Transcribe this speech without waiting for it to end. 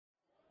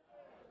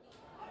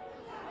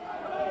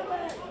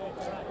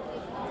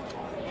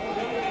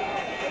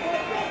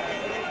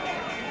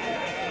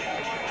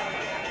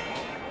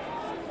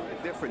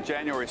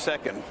January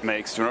 2nd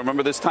makes.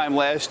 Remember this time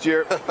last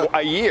year?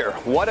 A year.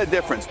 What a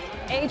difference.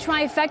 A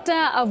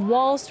trifecta of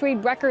Wall Street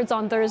records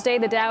on Thursday.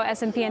 The Dow,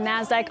 S&P, and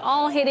NASDAQ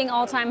all hitting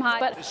all-time highs.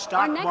 But the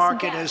stock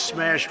market has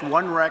smashed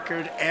one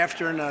record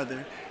after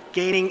another,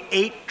 gaining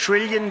 $8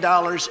 trillion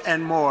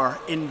and more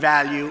in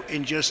value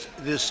in just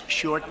this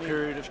short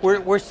period of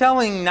time. We're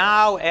selling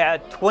now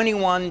at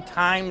 21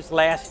 times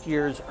last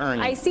year's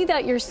earnings. I see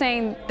that you're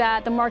saying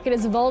that the market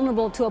is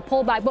vulnerable to a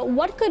pullback, but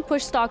what could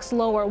push stocks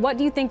lower? What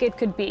do you think it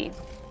could be?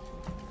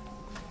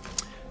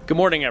 Good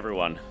morning,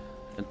 everyone,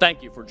 and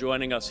thank you for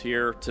joining us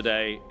here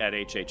today at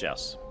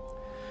HHS.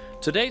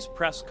 Today's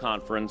press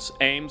conference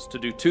aims to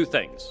do two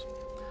things: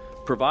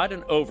 provide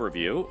an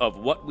overview of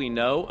what we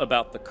know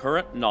about the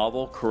current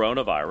novel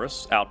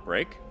coronavirus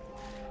outbreak,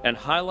 and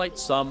highlight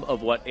some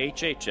of what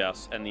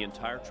HHS and the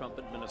entire Trump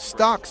administration...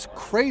 Stocks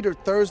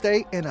cratered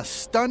Thursday in a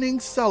stunning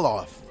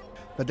sell-off.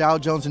 The Dow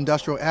Jones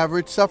Industrial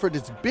Average suffered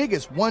its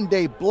biggest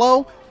one-day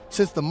blow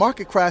since the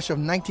market crash of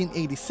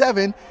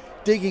 1987,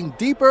 digging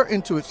deeper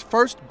into its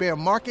first bear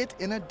market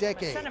in a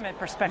decade. From a sentiment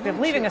perspective,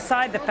 leaving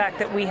aside the fact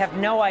that we have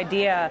no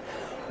idea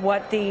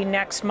what the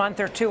next month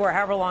or two or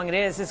however long it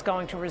is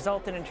going to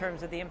result in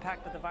terms of the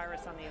impact of the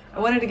virus on the economy. I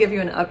wanted to give you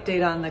an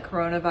update on the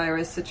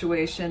coronavirus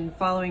situation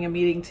following a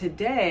meeting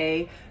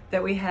today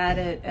that we had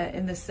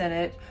in the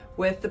Senate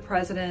with the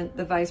President,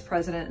 the Vice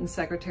President, and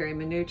Secretary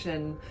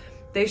Mnuchin.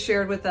 They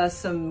shared with us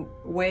some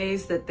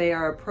ways that they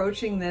are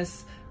approaching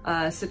this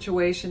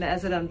situation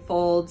as it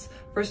unfolds.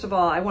 First of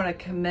all, I want to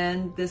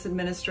commend this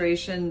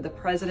administration, the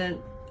President,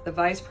 the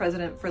Vice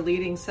President, for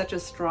leading such a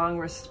strong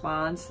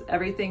response.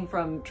 Everything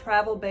from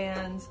travel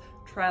bans,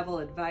 travel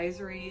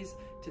advisories,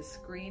 to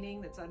screening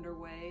that's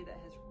underway that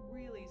has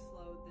really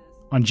slowed this.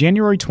 On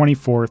January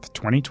 24th,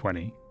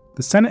 2020,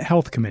 the Senate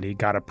Health Committee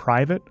got a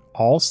private,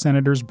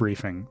 all-senators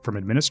briefing from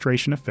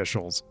administration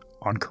officials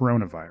on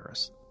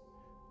coronavirus.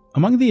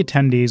 Among the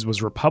attendees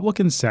was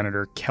Republican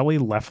Senator Kelly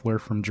Loeffler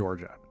from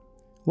Georgia.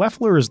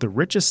 Loeffler is the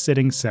richest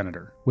sitting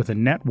senator with a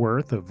net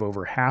worth of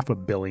over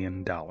 $500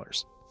 million.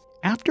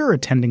 After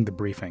attending the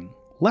briefing,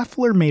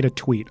 Loeffler made a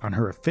tweet on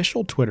her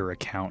official Twitter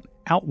account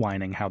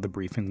outlining how the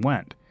briefing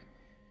went.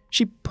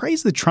 She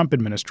praised the Trump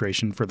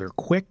administration for their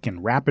quick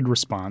and rapid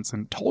response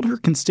and told her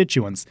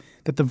constituents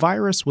that the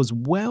virus was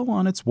well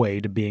on its way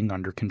to being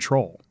under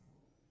control.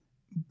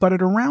 But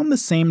at around the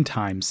same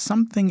time,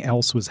 something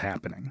else was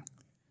happening.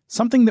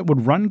 Something that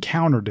would run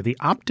counter to the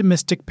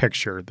optimistic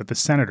picture that the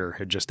senator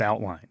had just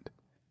outlined.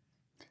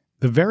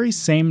 The very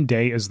same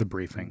day as the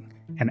briefing,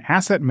 an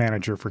asset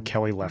manager for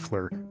Kelly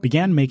Loeffler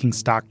began making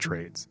stock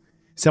trades,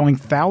 selling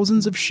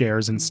thousands of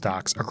shares in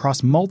stocks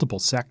across multiple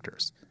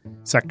sectors.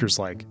 Sectors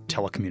like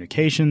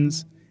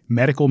telecommunications,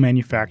 medical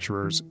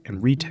manufacturers,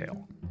 and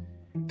retail.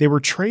 They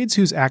were trades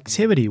whose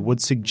activity would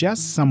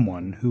suggest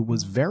someone who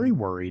was very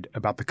worried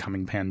about the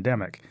coming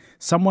pandemic,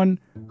 someone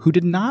who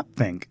did not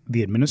think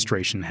the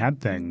administration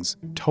had things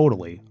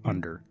totally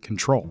under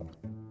control.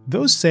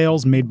 Those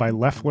sales made by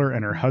Loeffler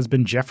and her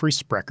husband Jeffrey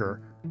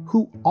Sprecher,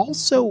 who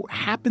also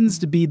happens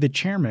to be the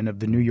chairman of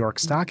the New York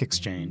Stock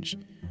Exchange,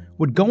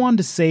 would go on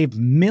to save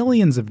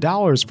millions of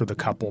dollars for the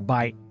couple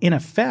by, in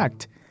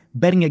effect,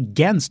 betting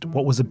against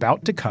what was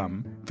about to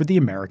come for the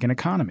American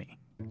economy.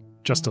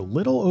 Just a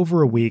little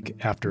over a week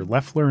after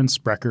Loeffler and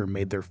Sprecher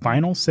made their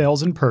final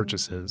sales and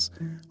purchases,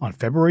 on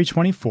February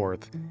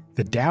 24th,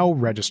 the Dow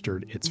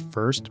registered its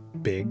first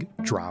big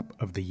drop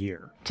of the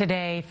year.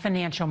 Today,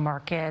 financial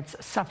markets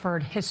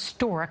suffered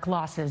historic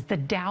losses. The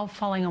Dow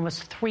falling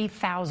almost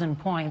 3,000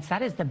 points.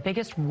 That is the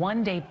biggest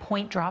one-day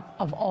point drop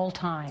of all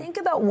time. Think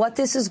about what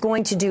this is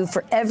going to do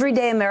for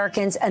everyday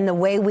Americans and the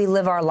way we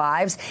live our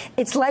lives.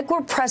 It's like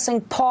we're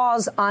pressing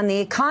pause on the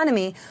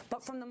economy,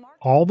 but from the market.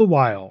 All the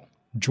while,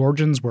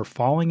 Georgians were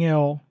falling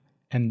ill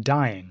and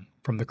dying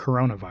from the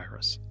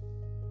coronavirus.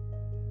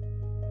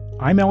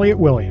 I'm Elliot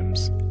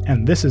Williams,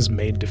 and this is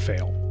Made to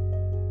Fail.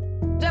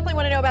 Definitely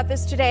want to know about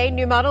this today.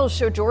 New models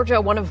show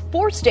Georgia one of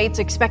 4 states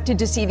expected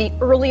to see the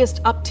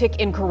earliest uptick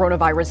in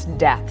coronavirus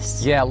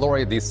deaths. Yeah,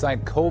 Lori, the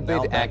site COVID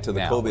now back to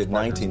the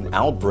COVID-19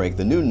 outbreak.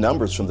 The new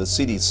numbers from the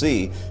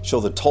CDC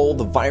show the toll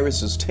the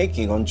virus is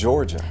taking on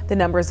Georgia. The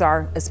numbers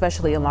are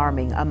especially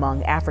alarming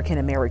among African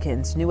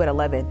Americans. New at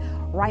 11,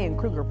 Ryan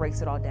Kruger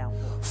breaks it all down.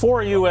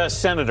 4 U.S.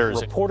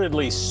 senators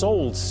reportedly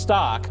sold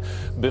stock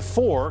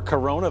before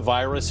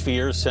coronavirus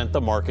fears sent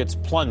the markets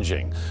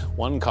plunging.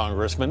 One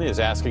congressman is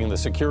asking the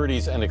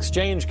Securities and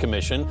Exchange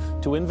Commission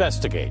to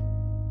investigate.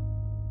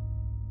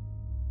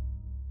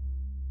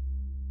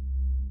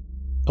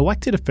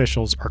 Elected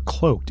officials are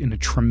cloaked in a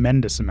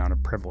tremendous amount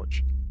of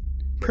privilege.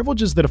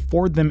 Privileges that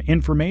afford them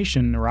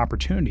information or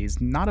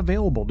opportunities not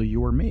available to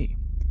you or me.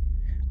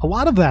 A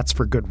lot of that's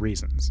for good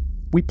reasons.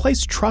 We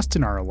place trust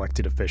in our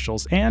elected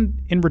officials,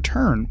 and in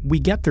return, we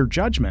get their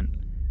judgment.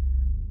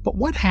 But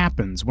what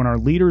happens when our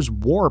leaders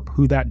warp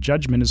who that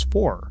judgment is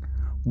for?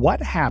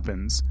 What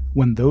happens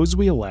when those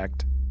we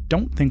elect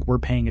don't think we're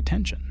paying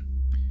attention?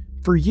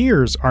 For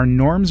years, our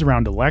norms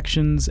around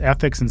elections,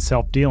 ethics, and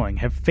self-dealing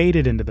have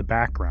faded into the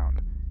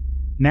background.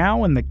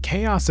 Now, in the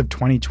chaos of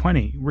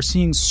 2020, we're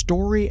seeing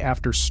story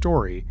after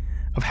story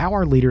of how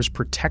our leaders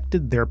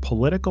protected their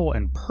political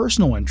and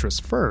personal interests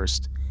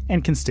first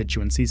and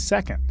constituencies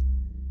second.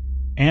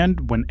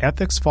 And when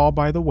ethics fall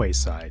by the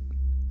wayside,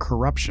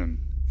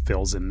 corruption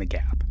fills in the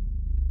gap.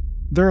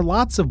 There are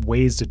lots of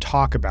ways to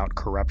talk about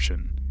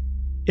corruption.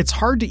 It's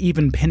hard to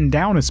even pin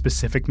down a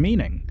specific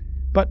meaning,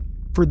 but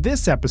for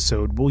this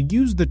episode, we'll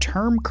use the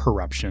term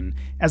corruption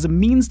as a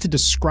means to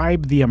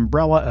describe the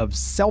umbrella of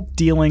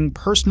self-dealing,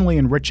 personally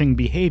enriching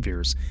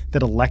behaviors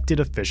that elected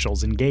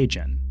officials engage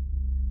in.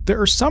 There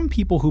are some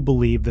people who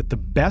believe that the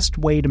best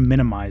way to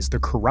minimize the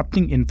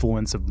corrupting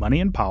influence of money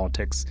in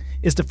politics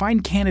is to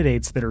find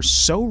candidates that are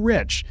so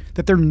rich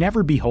that they're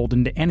never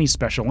beholden to any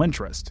special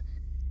interest.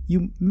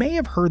 You may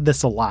have heard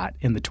this a lot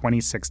in the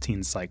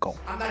 2016 cycle.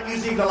 I'm not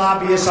using the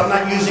lobbyists, I'm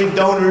not using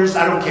donors,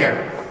 I don't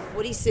care.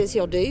 What he says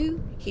he'll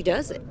do, he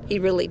does it. He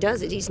really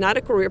does it. He's not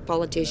a career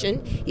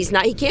politician.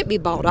 He can't be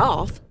bought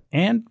off.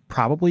 And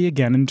probably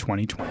again in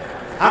 2020.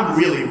 I'm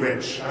really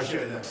rich, I'll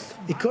show you that.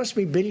 It cost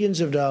me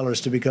billions of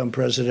dollars to become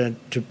president,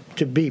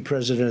 to be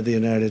president of the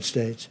United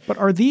States. But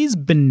are these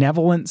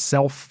benevolent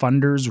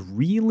self-funders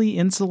really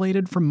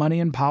insulated from money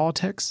in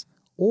politics?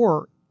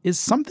 Or is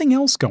something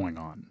else going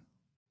on?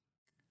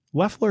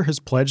 Loeffler has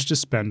pledged to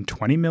spend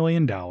 $20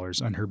 million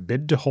on her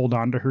bid to hold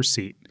on to her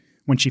seat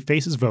when she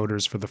faces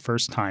voters for the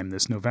first time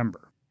this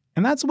November.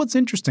 And that's what's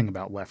interesting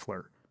about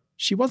Loeffler.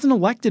 She wasn't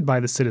elected by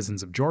the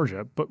citizens of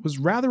Georgia, but was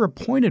rather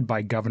appointed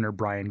by Governor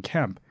Brian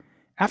Kemp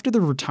after the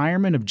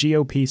retirement of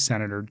GOP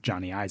Senator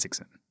Johnny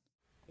Isakson.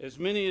 As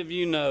many of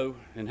you know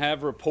and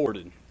have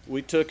reported,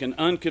 we took an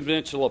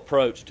unconventional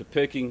approach to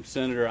picking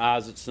Senator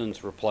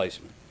Isakson's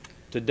replacement.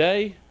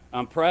 Today,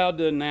 I'm proud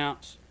to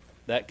announce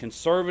that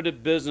conservative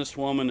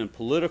businesswoman and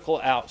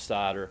political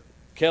outsider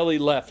Kelly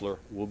Loeffler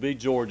will be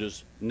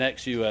Georgia's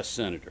next U.S.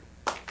 Senator.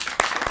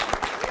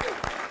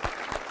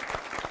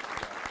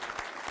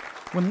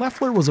 When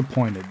Loeffler was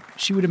appointed,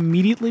 she would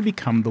immediately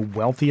become the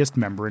wealthiest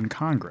member in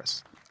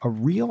Congress, a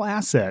real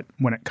asset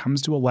when it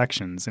comes to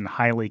elections in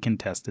highly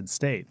contested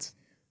states.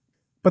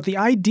 But the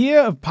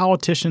idea of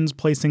politicians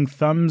placing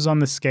thumbs on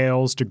the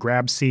scales to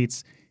grab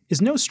seats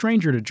is no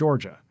stranger to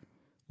Georgia.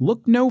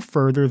 Look no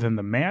further than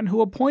the man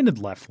who appointed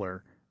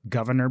Loeffler,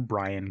 Governor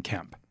Brian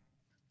Kemp.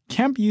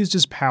 Kemp used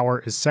his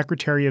power as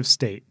Secretary of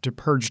State to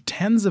purge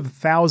tens of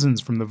thousands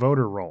from the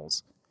voter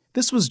rolls.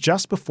 This was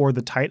just before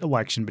the tight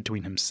election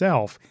between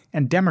himself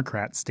and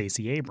Democrat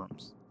Stacey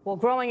Abrams. Well,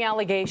 growing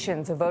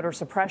allegations of voter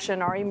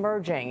suppression are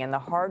emerging in the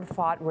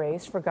hard-fought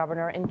race for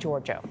governor in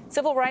Georgia.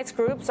 Civil rights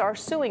groups are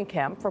suing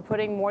Kemp for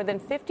putting more than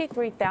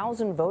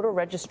 53,000 voter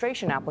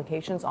registration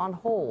applications on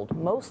hold,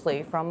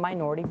 mostly from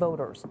minority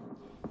voters.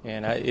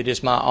 And it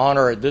is my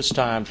honor at this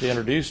time to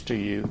introduce to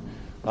you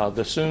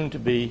the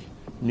soon-to-be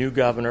new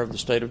governor of the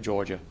state of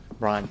Georgia,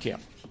 Brian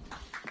Kemp.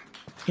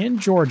 In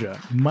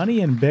Georgia,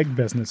 money and big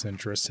business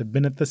interests have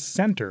been at the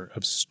center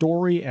of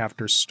story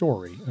after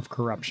story of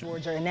corruption.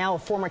 Georgia, and now a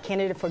former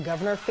candidate for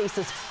governor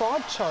faces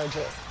fraud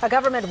charges. A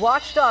government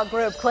watchdog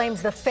group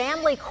claims the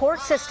family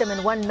court system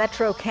in one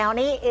metro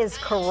county is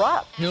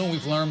corrupt.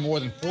 We've learned more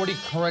than 40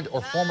 current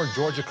or former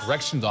Georgia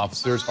corrections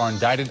officers are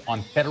indicted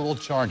on federal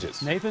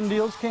charges. Nathan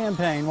Deal's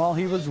campaign, while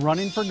he was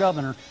running for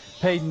governor,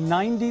 paid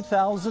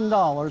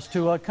 $90,000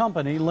 to a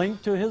company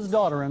linked to his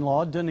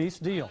daughter-in-law, Denise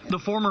Deal. The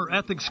former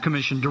Ethics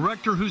Commission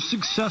director who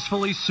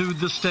successfully sued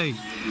the state,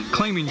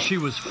 claiming she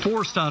was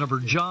forced out of her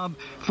job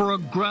for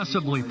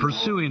aggressively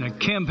pursuing a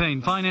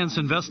campaign finance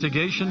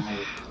investigation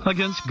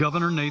against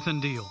Governor Nathan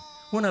Deal.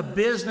 When a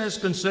business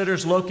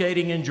considers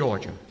locating in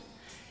Georgia,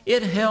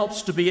 it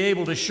helps to be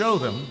able to show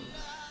them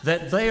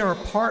that they are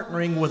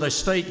partnering with a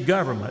state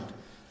government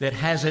that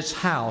has its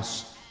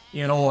house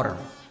in order.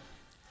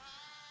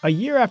 A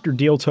year after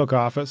Deal took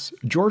office,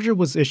 Georgia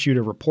was issued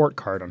a report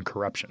card on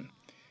corruption.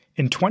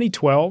 In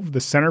 2012, the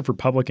Center for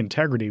Public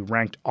Integrity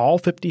ranked all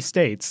 50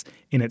 states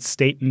in its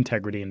state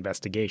integrity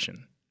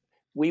investigation.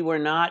 We were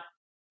not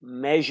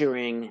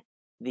measuring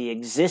the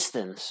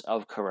existence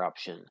of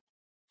corruption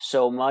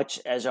so much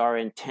as our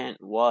intent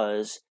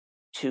was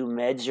to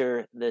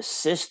measure the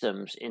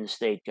systems in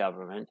state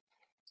government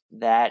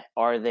that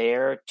are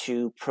there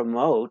to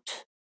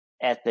promote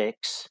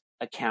ethics,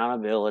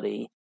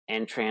 accountability,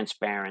 and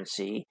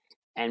transparency,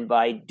 and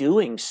by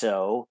doing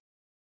so,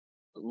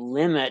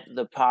 limit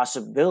the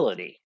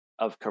possibility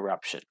of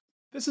corruption.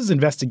 This is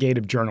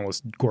investigative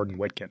journalist Gordon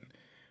Witkin.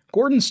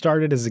 Gordon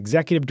started as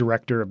executive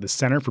director of the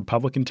Center for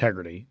Public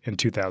Integrity in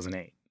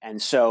 2008.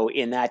 And so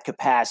in that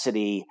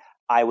capacity,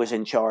 I was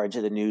in charge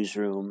of the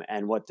newsroom,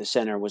 and what the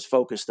center was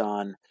focused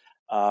on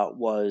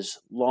was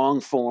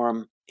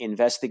long-form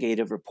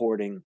investigative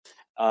reporting,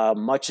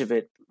 much of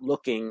it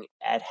looking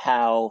at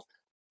how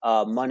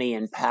money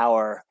and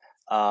power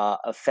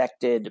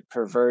affected,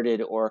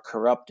 perverted, or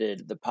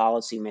corrupted the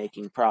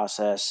policymaking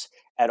process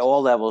at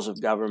all levels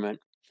of government.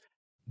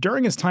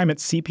 During his time at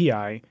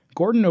CPI,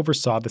 Gordon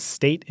oversaw the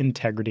State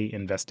Integrity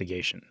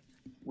Investigation.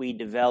 We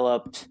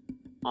developed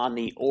on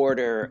the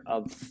order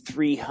of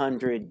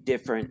 300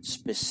 different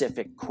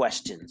specific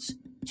questions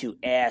to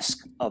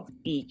ask of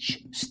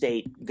each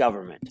state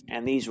government.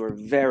 And these were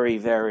very,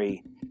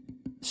 very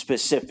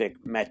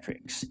specific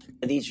metrics.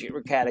 These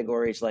were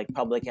categories like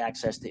public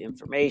access to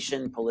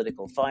information,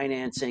 political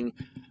financing,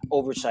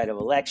 oversight of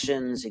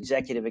elections,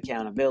 executive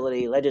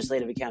accountability,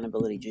 legislative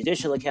accountability,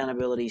 judicial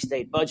accountability,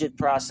 state budget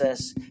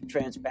process,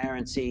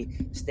 transparency,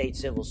 state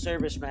civil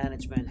service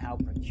management, how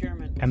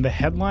procurement... And the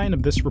headline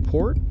of this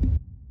report?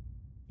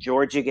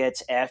 Georgia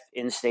gets F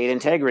in state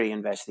integrity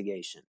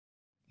investigation.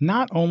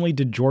 Not only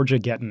did Georgia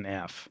get an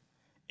F,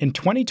 in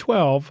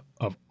 2012,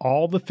 of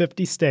all the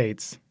 50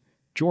 states,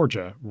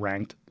 Georgia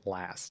ranked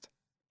last.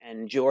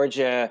 And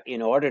Georgia,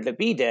 in order to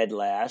be dead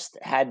last,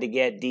 had to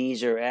get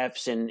D's or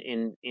F's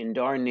in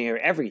darn near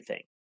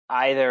everything.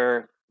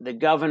 Either the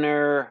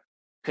governor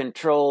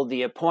controlled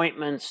the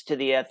appointments to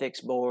the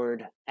ethics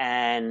board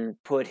and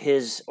put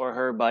his or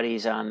her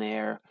buddies on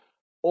there,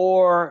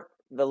 or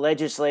the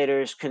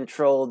legislators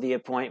controlled the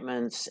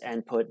appointments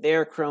and put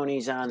their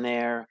cronies on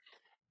there.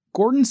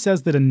 Gordon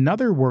says that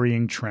another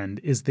worrying trend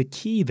is the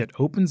key that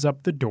opens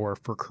up the door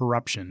for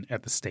corruption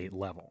at the state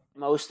level.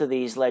 Most of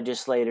these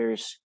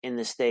legislators in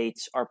the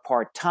states are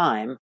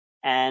part-time,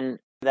 and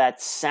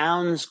that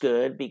sounds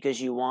good because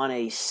you want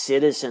a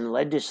citizen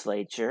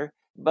legislature.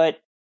 But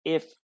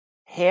if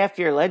half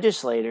your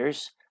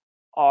legislators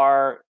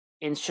are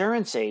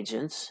insurance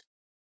agents,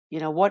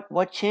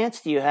 what chance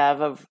do you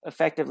have of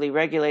effectively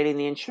regulating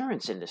the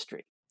insurance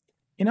industry?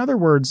 In other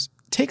words,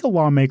 take a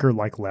lawmaker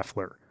like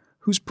Loeffler,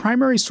 whose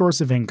primary source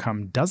of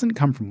income doesn't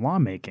come from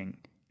lawmaking.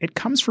 It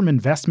comes from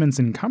investments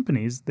in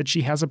companies that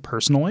she has a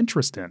personal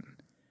interest in.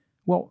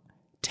 Well,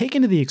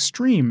 taken to the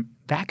extreme,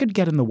 that could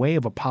get in the way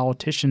of a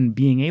politician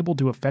being able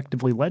to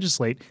effectively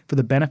legislate for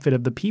the benefit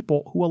of the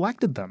people who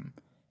elected them,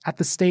 at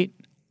the state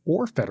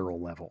or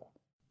federal level.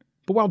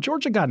 But while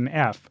Georgia got an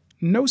F,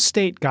 no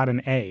state got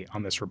an A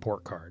on this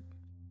report card.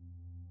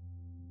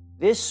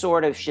 This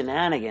sort of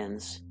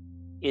shenanigans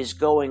is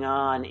going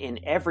on in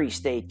every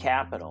state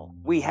capital.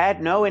 We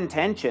had no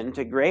intention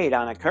to grade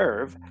on a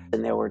curve,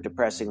 and there were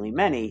depressingly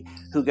many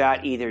who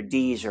got either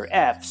D's or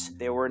F's.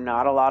 There were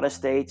not a lot of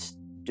states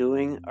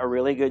doing a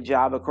really good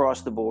job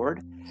across the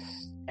board,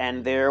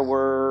 and there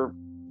were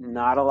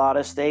not a lot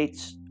of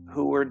states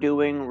who were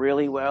doing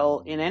really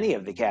well in any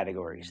of the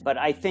categories. But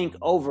I think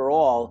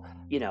overall,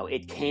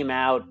 it came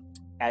out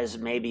as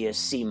maybe a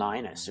C-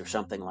 or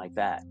something like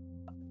that.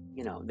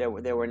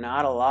 There were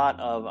not a lot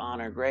of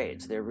honor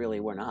grades. There really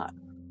were not.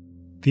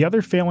 The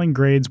other failing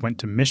grades went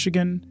to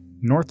Michigan,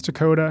 North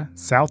Dakota,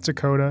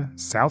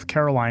 South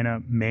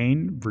Carolina,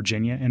 Maine,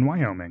 Virginia, and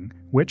Wyoming,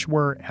 which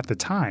were, at the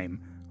time,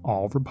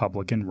 all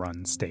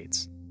Republican-run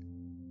states.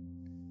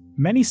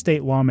 Many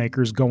state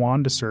lawmakers go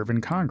on to serve in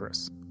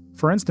Congress.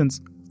 For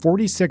instance,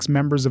 46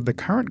 members of the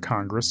current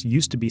Congress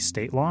used to be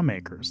state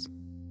lawmakers.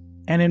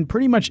 And in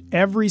pretty much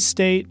every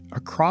state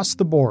across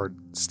the board,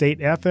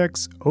 state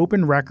ethics,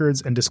 open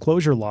records, and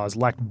disclosure laws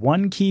lacked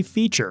one key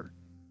feature: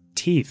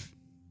 teeth.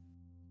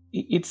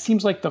 It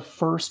seems like the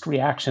first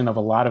reaction of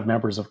a lot of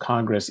members of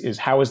Congress is,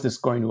 how is this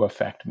going to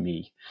affect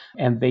me?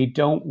 And they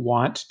don't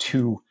want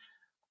to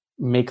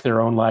make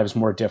their own lives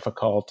more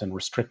difficult and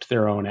restrict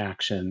their own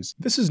actions.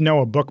 This is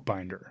Noah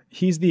Bookbinder.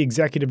 He's the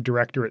executive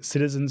director at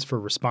Citizens for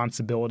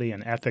Responsibility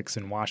and Ethics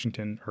in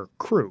Washington, or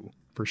CREW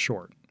for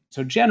short.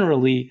 So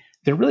generally,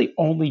 they're really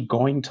only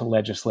going to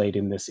legislate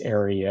in this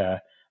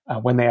area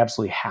when they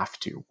absolutely have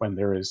to, when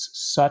there is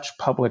such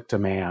public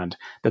demand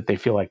that they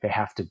feel like they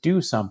have to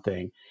do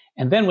something.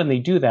 And then when they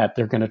do that,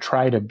 they're going to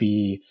try to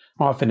be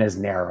often as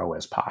narrow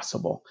as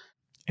possible.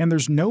 And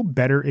there's no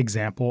better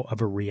example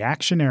of a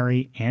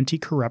reactionary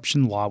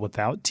anti-corruption law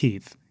without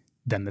teeth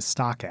than the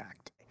Stock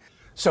Act.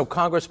 So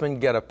congressmen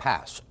get a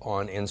pass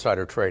on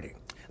insider trading.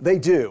 They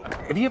do.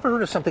 Have you ever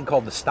heard of something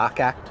called the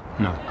Stock Act?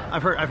 No.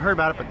 I've heard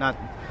about it, but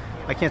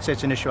I can't say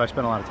it's an issue I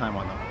spend a lot of time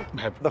on, though.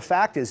 The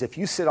fact is, if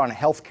you sit on a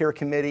healthcare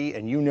committee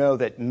and you know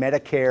that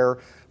Medicare,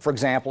 for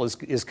example,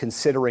 is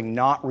considering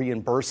not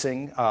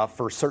reimbursing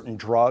for a certain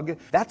drug,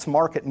 that's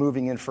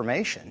market-moving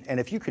information. And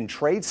if you can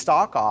trade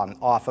stock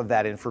off of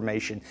that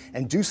information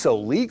and do so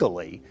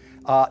legally,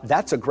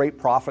 that's a great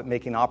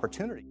profit-making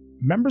opportunity.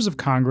 Members of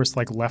Congress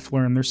like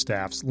Loeffler and their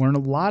staffs learn a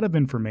lot of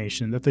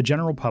information that the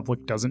general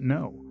public doesn't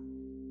know.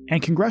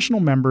 And congressional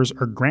members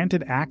are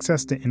granted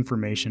access to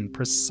information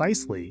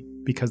precisely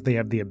because they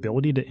have the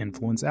ability to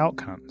influence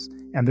outcomes,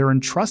 and they're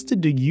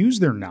entrusted to use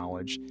their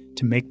knowledge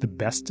to make the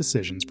best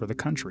decisions for the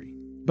country.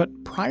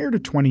 But prior to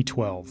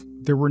 2012,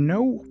 there were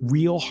no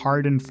real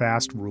hard and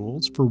fast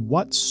rules for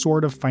what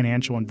sort of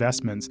financial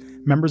investments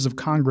members of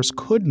Congress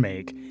could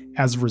make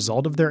as a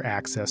result of their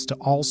access to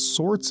all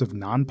sorts of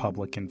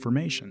non-public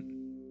information.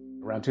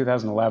 Around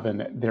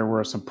 2011, there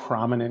were some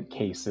prominent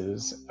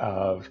cases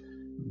of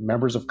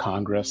members of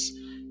Congress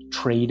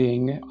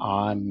trading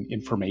on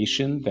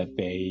information that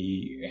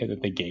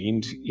they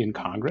gained in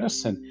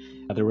Congress, and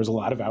there was a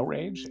lot of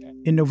outrage.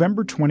 In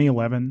November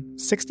 2011,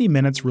 60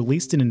 Minutes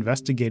released an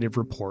investigative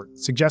report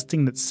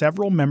suggesting that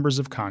several members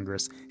of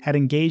Congress had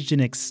engaged in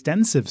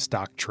extensive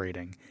stock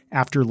trading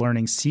after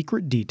learning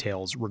secret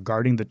details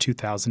regarding the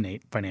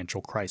 2008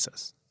 financial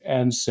crisis.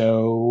 And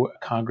so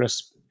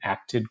Congress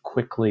acted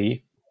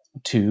quickly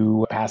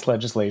to pass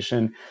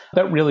legislation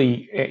that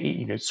really,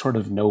 sort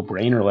of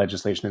no-brainer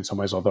legislation in some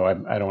ways, although I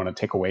don't want to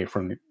take away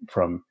from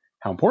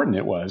how important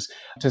it was,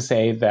 to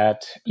say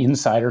that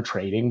insider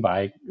trading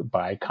by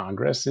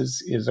Congress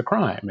is a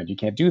crime and you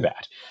can't do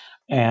that.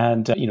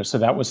 And, so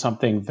that was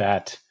something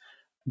that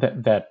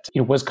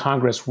was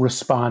Congress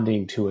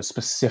responding to a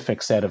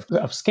specific set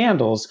of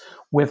scandals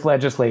with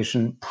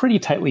legislation pretty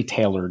tightly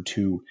tailored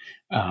to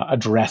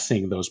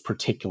addressing those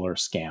particular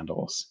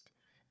scandals.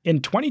 In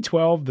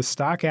 2012, the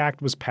Stock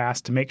Act was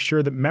passed to make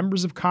sure that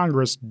members of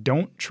Congress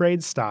don't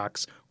trade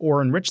stocks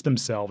or enrich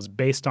themselves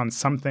based on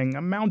something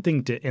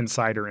amounting to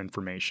insider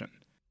information.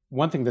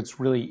 One thing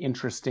that's really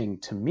interesting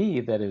to me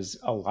that is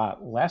a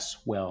lot less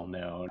well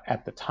known,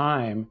 at the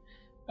time,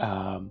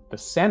 the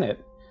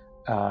Senate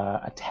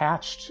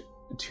attached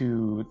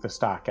to the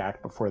Stock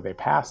Act before they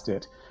passed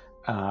it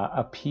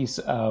a piece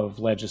of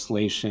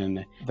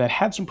legislation that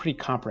had some pretty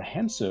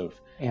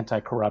comprehensive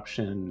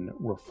anti-corruption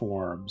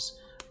reforms.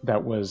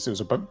 It was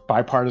a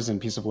bipartisan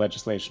piece of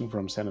legislation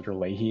from Senator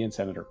Leahy and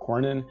Senator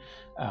Cornyn,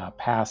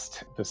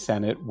 passed the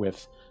Senate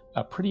with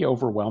a pretty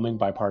overwhelming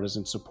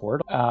bipartisan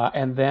support.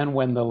 And then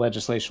when the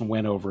legislation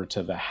went over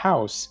to the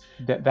House,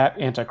 that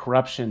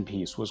anti-corruption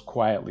piece was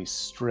quietly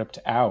stripped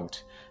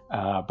out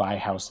by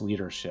House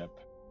leadership.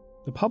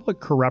 The Public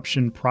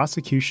Corruption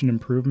Prosecution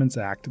Improvements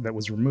Act that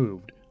was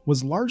removed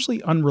was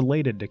largely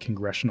unrelated to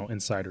congressional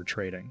insider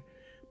trading,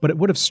 but it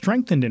would have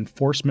strengthened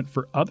enforcement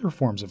for other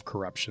forms of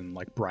corruption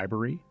like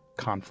bribery,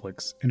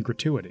 conflicts, and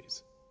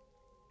gratuities.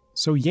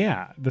 So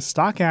yeah, the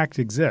Stock Act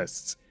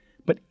exists,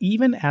 but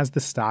even as the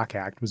Stock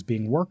Act was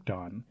being worked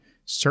on,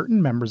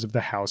 certain members of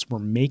the House were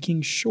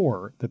making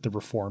sure that the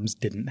reforms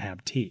didn't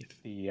have teeth.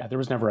 There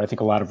was never, I think,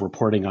 a lot of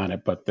reporting on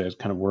it, but the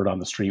kind of word on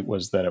the street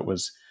was that it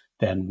was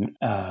then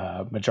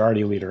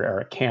Majority Leader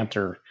Eric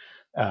Cantor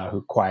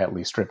who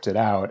quietly stripped it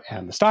out,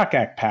 and the Stock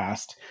Act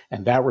passed,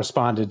 and that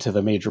responded to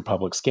the major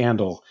public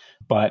scandal,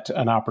 but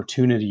an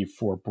opportunity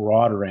for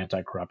broader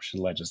anti-corruption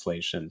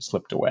legislation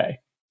slipped away.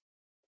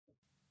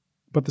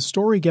 But the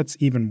story gets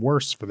even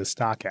worse for the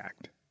Stock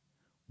Act.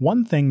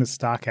 One thing the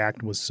Stock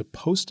Act was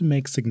supposed to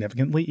make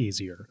significantly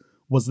easier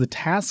was the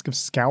task of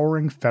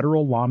scouring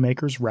federal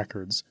lawmakers'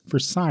 records for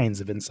signs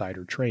of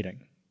insider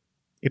trading.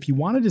 If you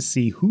wanted to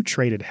see who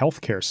traded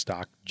healthcare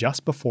stock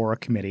just before a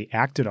committee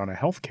acted on a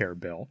healthcare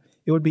bill,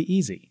 it would be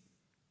easy.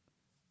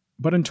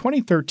 But in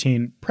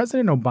 2013,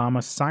 President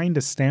Obama signed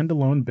a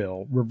standalone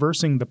bill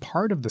reversing the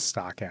part of the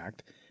Stock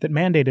Act that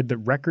mandated that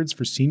records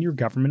for senior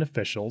government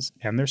officials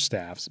and their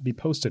staffs be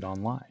posted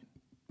online.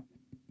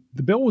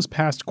 The bill was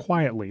passed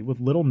quietly with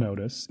little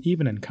notice,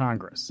 even in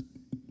Congress.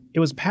 It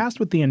was passed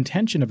with the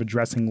intention of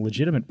addressing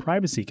legitimate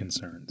privacy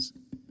concerns.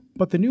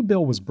 But the new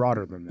bill was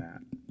broader than that.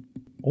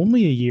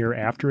 Only a year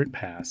after it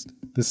passed,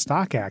 the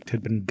Stock Act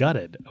had been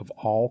gutted of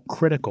all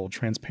critical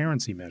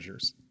transparency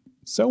measures.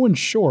 So in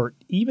short,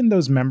 even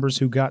those members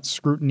who got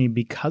scrutiny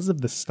because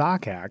of the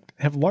Stock Act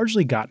have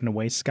largely gotten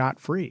away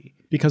scot-free,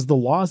 because the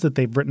laws that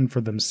they've written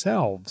for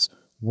themselves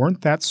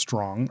weren't that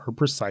strong or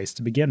precise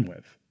to begin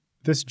with.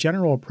 This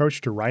general approach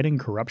to writing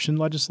corruption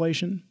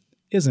legislation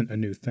isn't a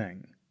new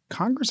thing.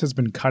 Congress has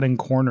been cutting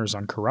corners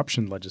on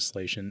corruption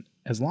legislation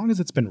as long as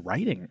it's been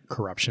writing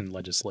corruption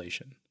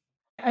legislation.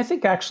 I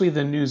think actually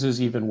the news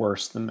is even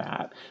worse than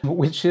that,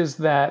 which is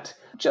that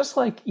just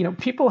like,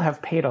 people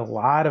have paid a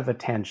lot of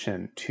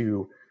attention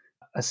to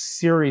a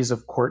series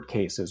of court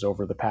cases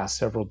over the past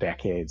several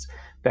decades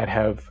that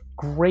have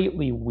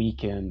greatly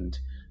weakened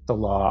the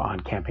law on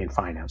campaign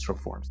finance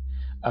reforms.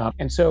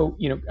 And so,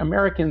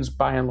 Americans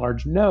by and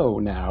large know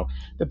now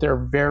that there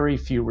are very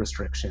few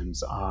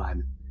restrictions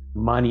on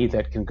money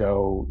that can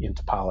go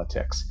into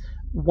politics.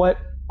 What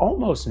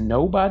almost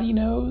nobody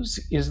knows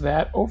is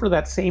that over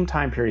that same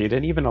time period,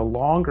 and even a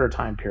longer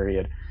time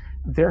period,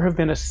 there have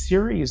been a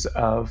series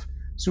of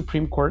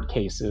Supreme Court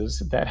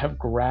cases that have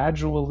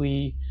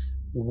gradually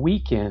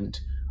weakened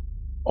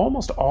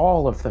almost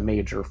all of the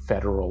major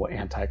federal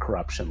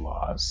anti-corruption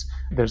laws.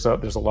 There's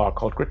a law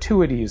called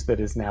gratuities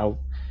that is now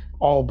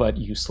all but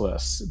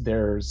useless.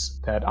 There's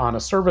that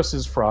honest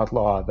services fraud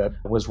law that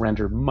was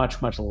rendered much,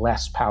 much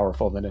less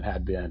powerful than it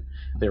had been.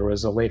 There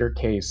was a later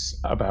case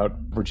about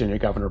Virginia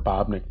Governor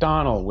Bob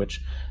McDonnell,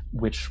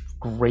 which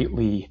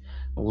greatly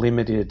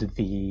limited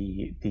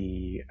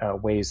the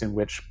ways in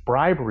which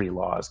bribery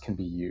laws can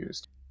be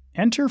used.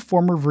 Enter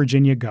former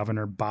Virginia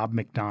Governor Bob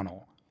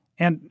McDonnell.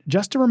 And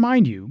just to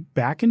remind you,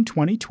 back in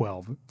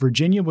 2012,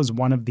 Virginia was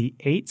one of the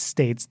 8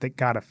 states that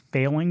got a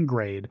failing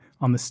grade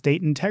on the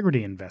state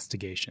integrity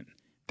investigation.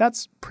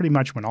 That's pretty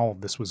much when all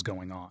of this was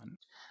going on.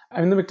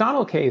 I mean, the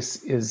McDonnell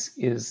case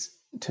is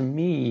to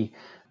me,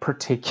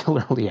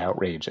 particularly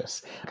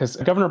outrageous because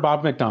Governor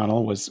Bob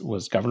McDonnell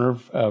was governor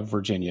of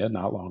Virginia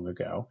not long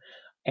ago,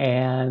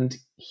 and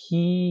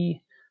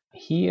he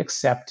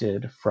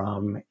accepted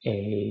from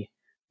a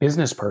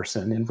business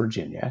person in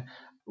Virginia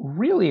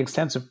really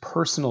extensive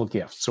personal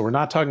gifts. So we're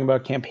not talking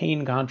about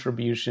campaign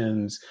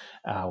contributions.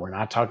 We're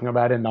not talking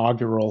about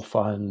inaugural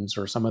funds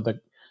or some of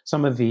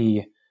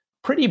the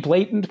pretty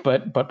blatant,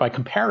 but by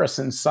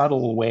comparison,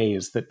 subtle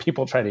ways that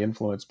people try to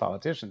influence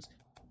politicians.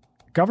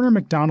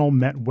 Governor McDonnell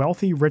met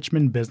wealthy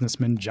Richmond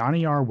businessman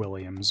Johnny R.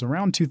 Williams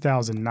around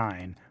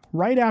 2009,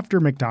 right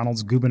after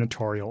McDonnell's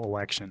gubernatorial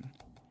election.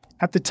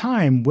 At the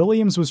time,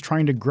 Williams was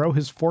trying to grow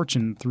his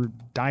fortune through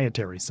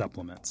dietary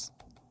supplements.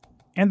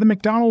 And the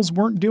McDonnells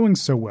weren't doing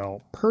so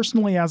well,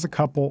 personally as a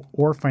couple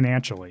or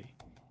financially.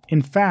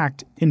 In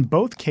fact, in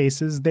both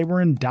cases, they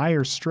were in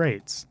dire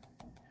straits.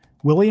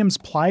 Williams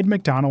plied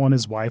McDonnell and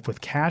his wife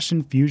with cash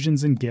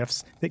infusions and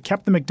gifts that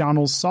kept the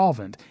McDonnells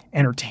solvent,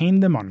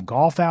 entertained them on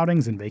golf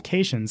outings and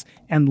vacations,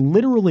 and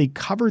literally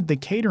covered the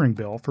catering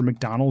bill for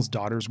McDonnell's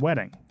daughter's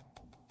wedding.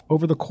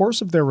 Over the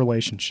course of their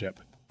relationship,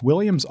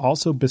 Williams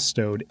also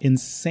bestowed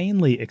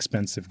insanely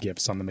expensive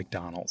gifts on the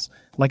McDonnells,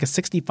 like a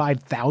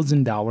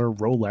 $65,000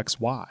 Rolex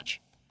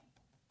watch.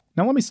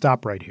 Now let me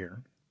stop right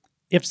here.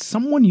 If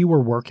someone you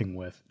were working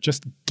with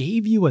just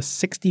gave you a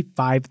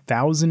 $65,000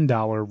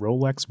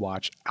 Rolex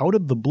watch out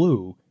of the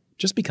blue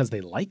just because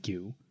they like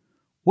you,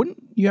 wouldn't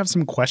you have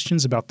some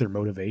questions about their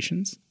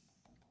motivations?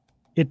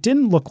 It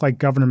didn't look like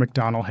Governor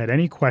McDonnell had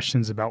any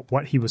questions about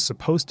what he was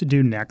supposed to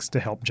do next to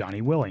help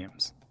Johnny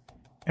Williams.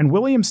 And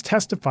Williams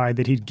testified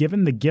that he'd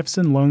given the gifts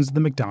and loans to the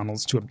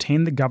McDonnells to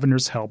obtain the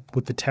governor's help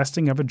with the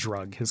testing of a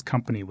drug his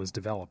company was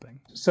developing.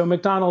 So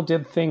McDonnell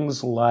did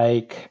things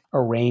like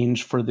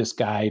arrange for this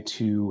guy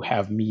to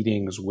have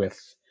meetings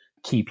with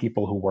key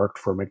people who worked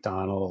for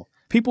McDonnell.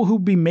 People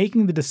who'd be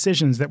making the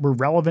decisions that were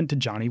relevant to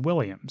Johnny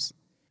Williams.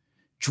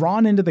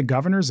 Drawn into the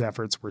governor's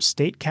efforts were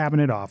state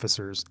cabinet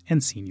officers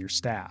and senior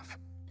staff.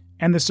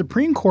 And the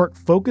Supreme Court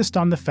focused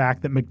on the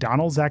fact that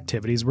McDonnell's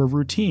activities were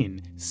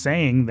routine,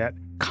 saying that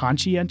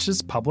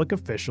conscientious public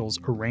officials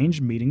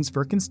arrange meetings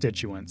for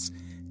constituents,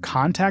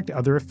 contact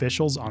other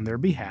officials on their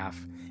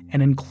behalf,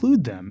 and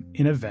include them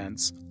in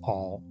events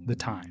all the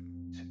time.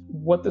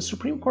 What the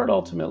Supreme Court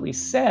ultimately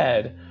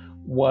said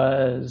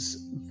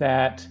was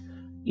that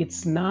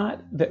it's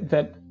not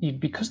that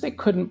because they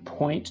couldn't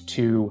point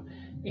to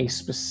a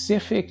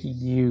specific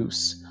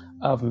use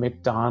of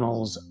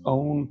McDonnell's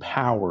own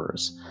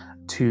powers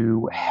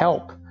to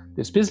help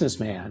this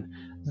businessman,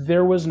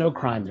 there was no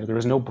crime there. There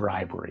was no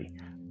bribery.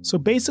 So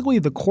basically,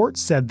 the court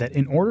said that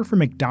in order for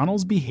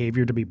McDonnell's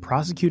behavior to be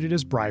prosecuted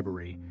as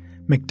bribery,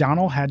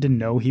 McDonnell had to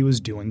know he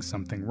was doing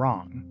something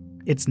wrong.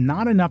 It's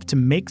not enough to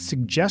make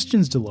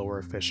suggestions to lower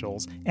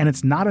officials, and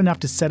it's not enough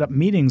to set up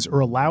meetings or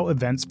allow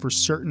events for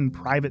certain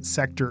private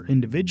sector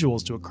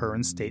individuals to occur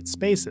in state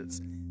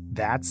spaces.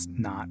 That's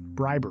not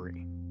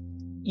bribery.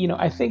 You know,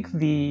 I think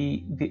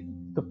the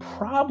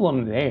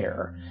problem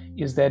there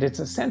is that it's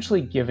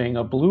essentially giving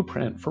a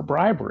blueprint for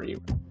bribery.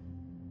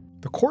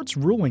 The court's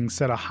ruling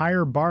set a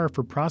higher bar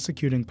for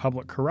prosecuting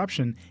public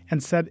corruption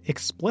and said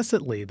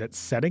explicitly that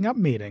setting up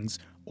meetings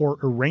or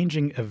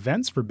arranging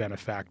events for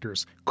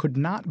benefactors could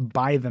not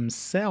by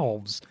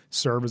themselves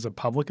serve as a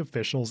public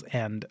official's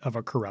end of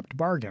a corrupt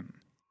bargain.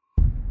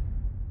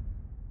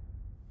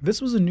 This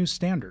was a new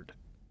standard.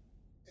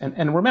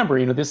 And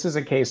remember, this is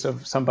a case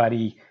of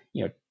somebody,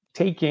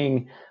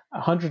 taking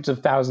hundreds of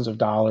thousands of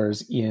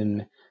dollars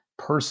in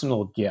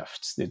personal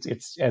gifts.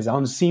 It's as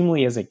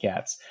unseemly as it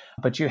gets.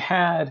 But you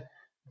had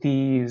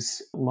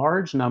these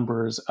large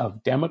numbers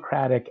of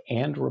Democratic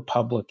and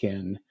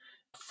Republican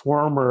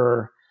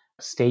former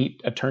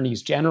state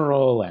attorneys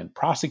general and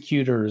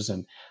prosecutors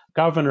and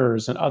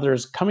governors and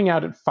others coming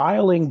out and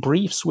filing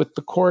briefs with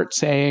the court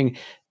saying,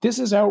 this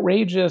is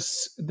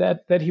outrageous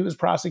that he was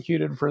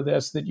prosecuted for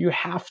this, that you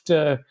have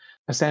to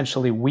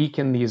essentially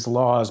weaken these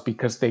laws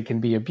because they can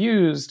be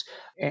abused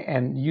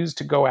and used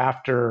to go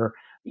after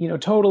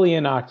totally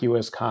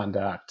innocuous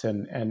conduct.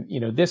 And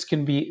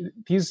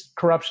these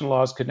corruption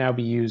laws could now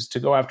be used to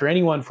go after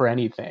anyone for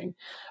anything.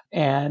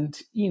 And,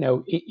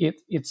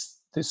 it's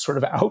this sort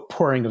of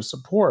outpouring of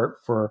support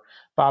for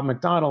Bob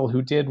McDonnell,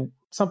 who did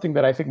something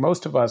that I think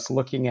most of us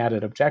looking at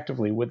it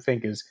objectively would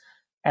think is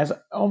as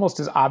almost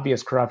as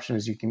obvious corruption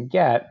as you can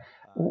get,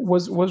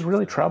 was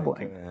really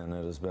troubling. And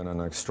it has been an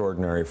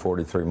extraordinary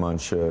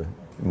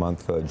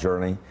 43-month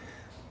journey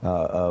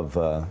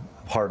of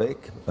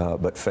heartache,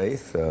 but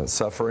faith,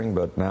 suffering,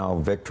 but now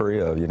victory,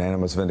 a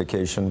unanimous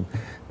vindication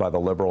by the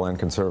liberal and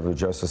conservative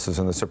justices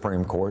in the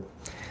Supreme Court.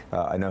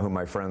 I know who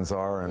my friends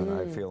are, and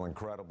I feel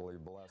incredibly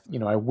blessed.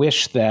 I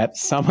wish that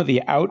some of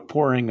the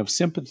outpouring of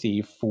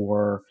sympathy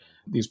for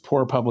these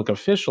poor public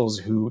officials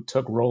who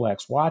took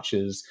Rolex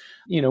watches,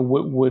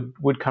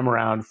 would come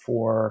around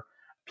for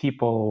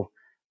people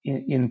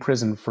in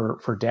prison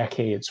for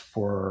decades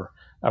for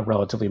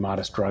relatively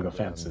modest drug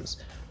offenses.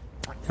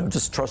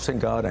 Just trusting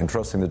God and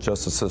trusting the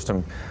justice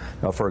system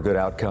for a good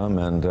outcome,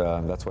 and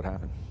that's what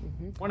happened.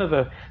 One of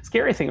the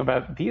scary things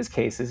about these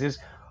cases is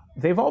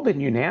they've all been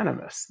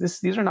unanimous.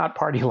 These are not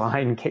party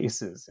line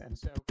cases. And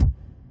so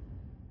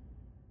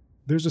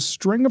there's a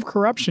string of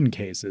corruption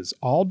cases,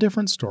 all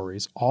different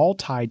stories, all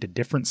tied to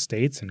different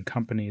states and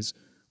companies,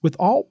 with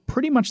all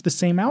pretty much the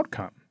same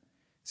outcome.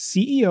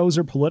 CEOs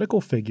or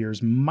political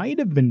figures might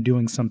have been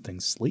doing something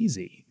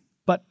sleazy,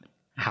 but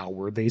how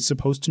were they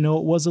supposed to know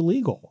it was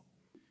illegal?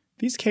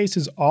 These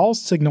cases all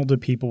signal to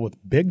people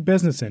with big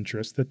business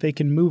interests that they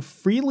can move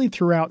freely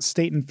throughout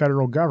state and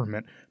federal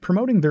government,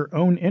 promoting their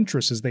own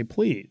interests as they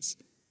please.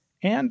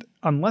 And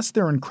unless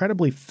they're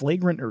incredibly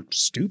flagrant or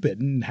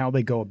stupid in how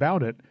they go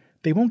about it,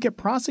 they won't get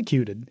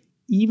prosecuted,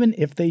 even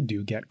if they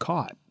do get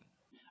caught.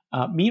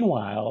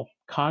 Meanwhile,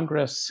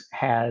 Congress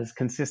has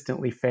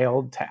consistently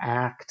failed to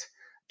act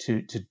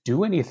to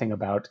do anything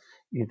about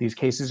these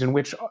cases in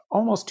which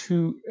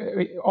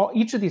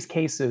each of these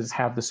cases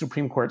have the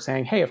Supreme Court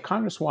saying, hey, if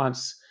Congress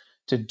wants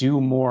to do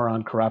more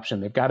on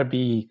corruption, they've got to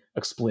be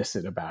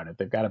explicit about it.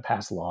 They've got to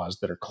pass laws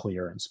that are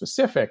clear and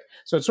specific.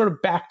 So it's sort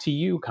of back to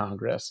you,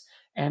 Congress.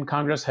 And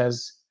Congress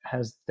has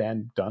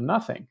then done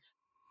nothing.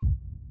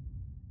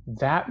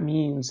 That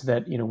means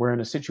that we're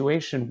in a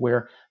situation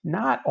where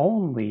not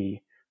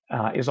only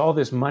is all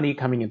this money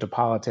coming into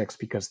politics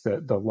because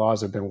the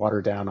laws have been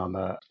watered down on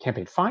the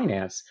campaign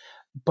finance,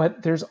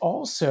 but there's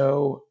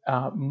also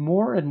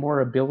more and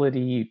more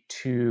ability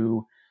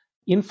to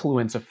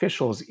influence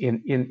officials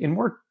in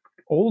more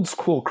old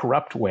school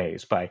corrupt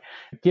ways by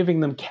giving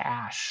them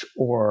cash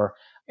or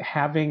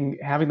having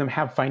them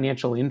have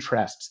financial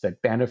interests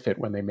that benefit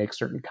when they make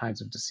certain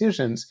kinds of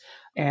decisions,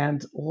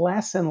 and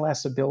less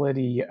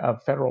ability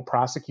of federal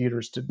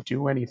prosecutors to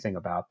do anything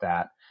about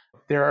that.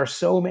 There are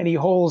so many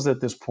holes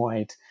at this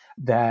point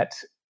that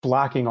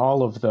blocking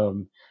all of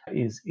them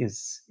is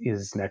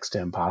next to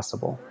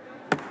impossible.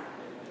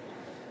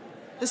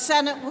 The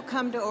Senate will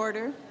come to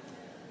order.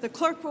 The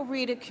clerk will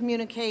read a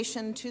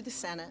communication to the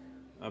Senate.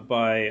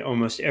 By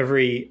almost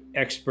every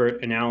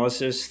expert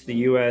analysis, the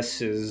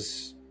U.S.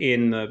 is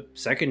in the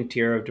second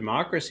tier of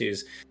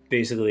democracies,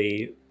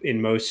 basically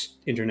in most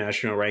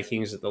international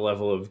rankings at the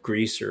level of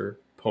Greece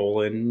or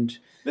Poland.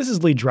 This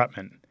is Lee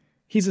Drutman.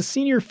 He's a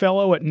senior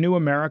fellow at New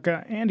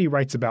America, and he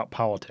writes about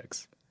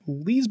politics.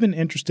 Lee's been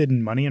interested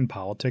in money and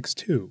politics,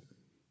 too.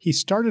 He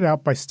started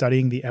out by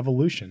studying the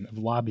evolution of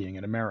lobbying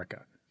in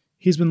America.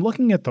 He's been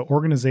looking at the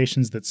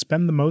organizations that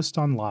spend the most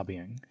on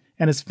lobbying,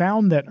 and has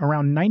found that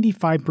around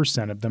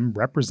 95% of them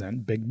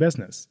represent big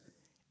business.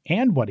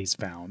 And what he's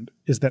found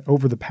is that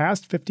over the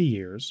past 50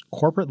 years,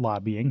 corporate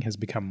lobbying has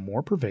become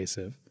more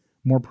pervasive,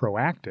 more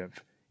proactive,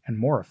 and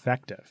more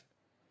effective.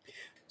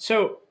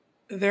 So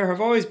there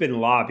have always been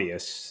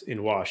lobbyists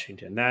in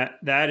Washington.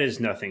 That is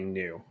nothing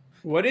new.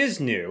 What is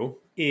new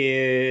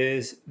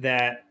is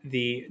that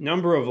the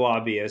number of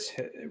lobbyists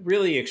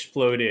really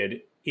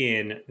exploded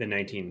in the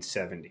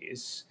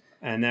 1970s.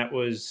 And that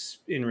was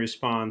in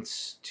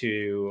response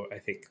to, I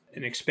think,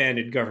 an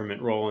expanded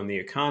government role in the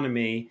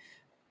economy.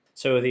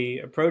 So the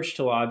approach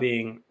to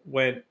lobbying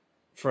went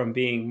from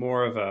being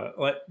more of a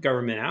let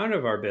government out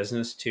of our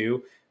business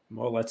to,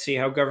 well, let's see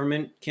how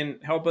government can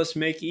help us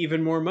make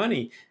even more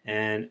money.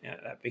 And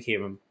that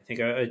became, I think,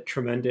 a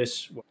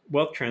tremendous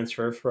wealth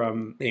transfer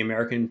from the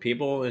American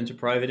people into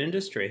private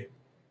industry.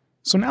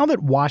 So now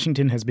that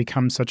Washington has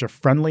become such a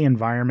friendly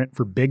environment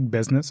for big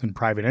business and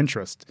private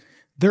interest,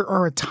 there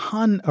are a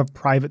ton of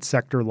private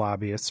sector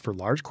lobbyists for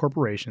large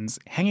corporations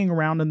hanging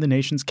around in the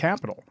nation's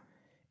capital.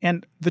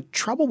 And the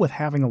trouble with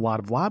having a lot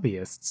of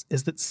lobbyists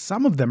is that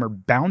some of them are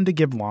bound to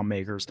give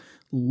lawmakers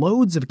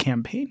loads of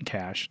campaign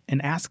cash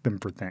and ask them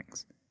for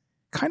things.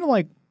 Kind of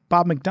like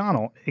Bob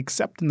McDonnell,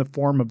 except in the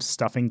form of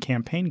stuffing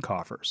campaign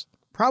coffers.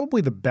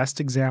 Probably the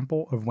best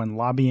example of when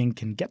lobbying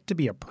can get to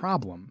be a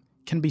problem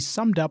can be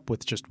summed up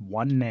with just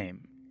one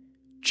name: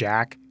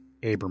 Jack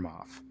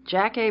Abramoff.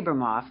 Jack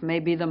Abramoff may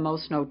be the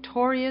most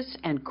notorious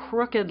and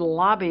crooked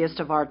lobbyist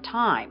of our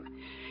time.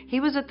 He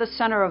was at the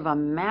center of a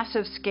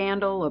massive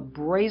scandal of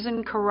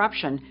brazen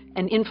corruption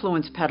and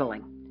influence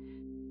peddling.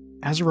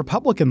 As a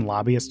Republican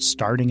lobbyist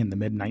starting in the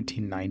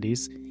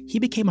mid-1990s, he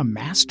became a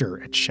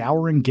master at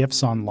showering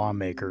gifts on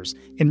lawmakers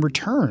in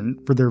return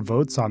for their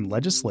votes on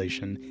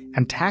legislation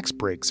and tax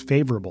breaks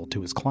favorable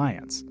to his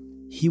clients.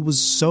 He was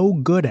so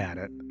good at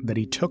it that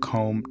he took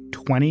home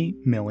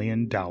 $20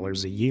 million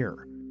a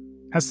year.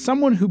 As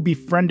someone who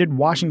befriended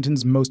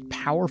Washington's most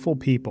powerful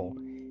people,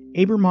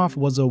 Abramoff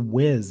was a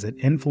whiz at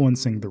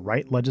influencing the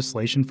right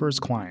legislation for his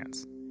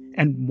clients.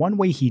 And one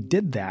way he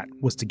did that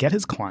was to get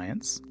his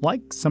clients,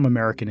 like some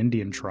American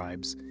Indian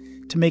tribes,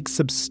 to make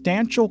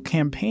substantial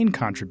campaign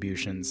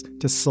contributions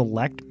to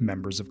select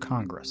members of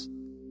Congress.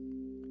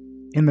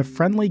 In the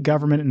friendly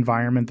government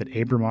environment that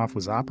Abramoff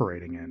was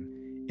operating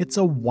in, it's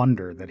a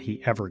wonder that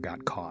he ever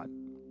got caught.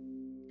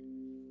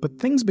 But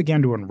things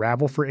began to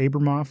unravel for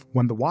Abramoff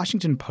when the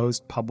Washington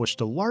Post published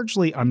a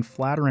largely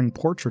unflattering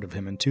portrait of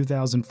him in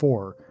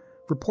 2004,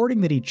 reporting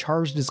that he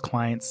charged his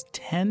clients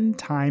 10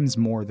 times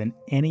more than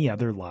any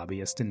other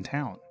lobbyist in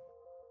town.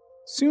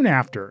 Soon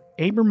after,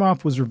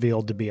 Abramoff was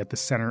revealed to be at the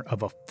center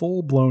of a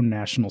full-blown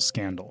national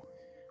scandal,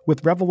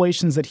 with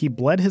revelations that he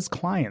bled his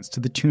clients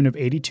to the tune of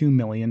 $82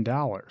 million,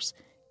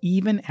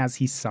 even as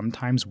he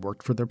sometimes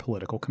worked for their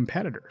political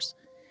competitors,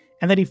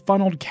 and that he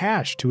funneled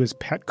cash to his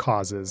pet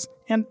causes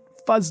and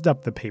fuzzed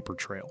up the paper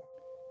trail.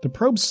 The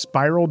probe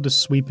spiraled to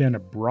sweep in a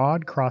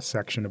broad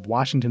cross-section of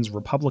Washington's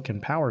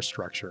Republican power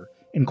structure,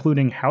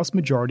 including House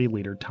Majority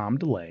Leader Tom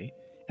DeLay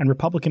and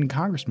Republican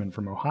Congressman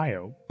from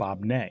Ohio,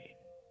 Bob Ney.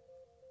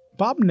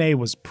 Bob Ney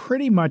was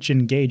pretty much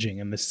engaging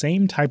in the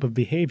same type of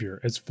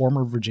behavior as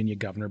former Virginia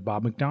Governor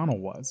Bob McDonnell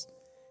was.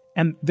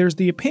 And there's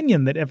the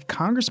opinion that if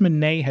Congressman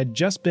Ney had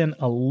just been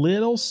a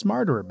little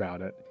smarter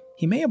about it,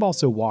 he may have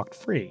also walked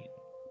free.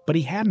 But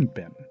he hadn't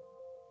been.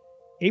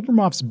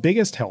 Abramoff's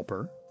biggest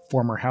helper,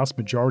 former House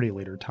Majority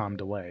Leader Tom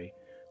DeLay,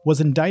 was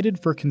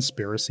indicted for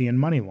conspiracy and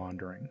money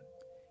laundering.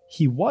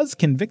 He was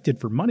convicted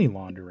for money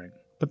laundering,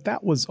 but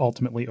that was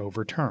ultimately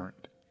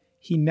overturned.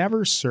 He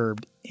never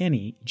served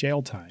any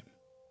jail time.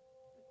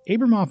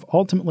 Abramoff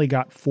ultimately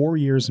got 4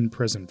 years in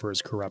prison for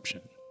his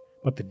corruption,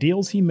 but the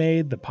deals he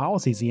made, the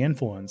policies he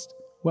influenced,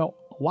 well,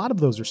 a lot of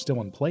those are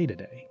still in play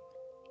today.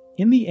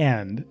 In the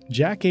end,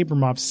 Jack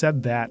Abramoff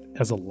said that,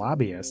 as a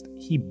lobbyist,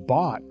 he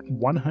bought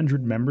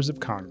 100 members of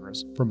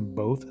Congress from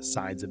both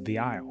sides of the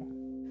aisle.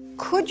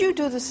 Could you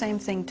do the same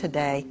thing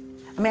today?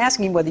 I'm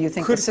asking you whether you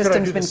think the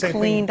system's been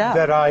cleaned up.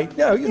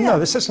 No,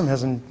 the system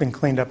hasn't been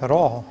cleaned up at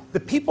all. The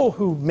people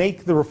who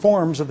make the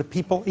reforms are the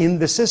people in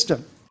the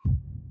system.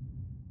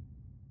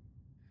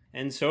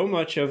 And so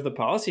much of the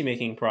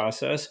policymaking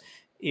process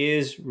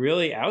is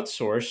really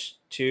outsourced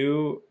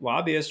to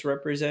lobbyists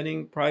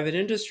representing private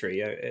industry.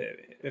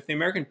 If the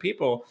American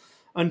people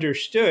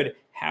understood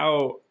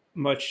how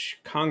much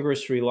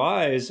Congress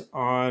relies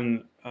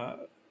on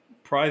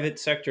private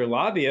sector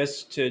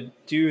lobbyists to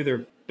do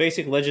their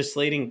basic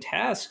legislating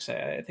tasks,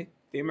 I think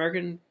the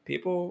American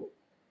people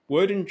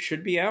would and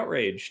should be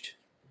outraged.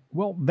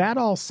 Well, that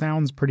all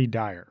sounds pretty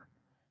dire.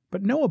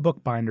 But Noah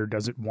Bookbinder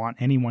doesn't want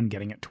anyone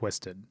getting it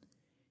twisted.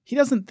 He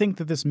doesn't think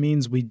that this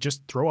means we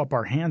just throw up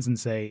our hands and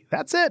say,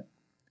 that's it.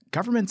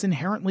 Government's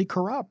inherently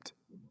corrupt.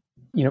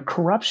 You know,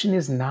 corruption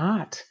is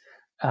not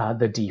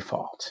the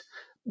default.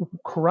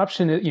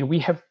 Corruption,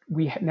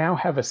 we now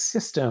have a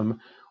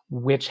system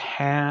which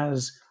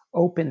has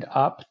opened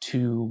up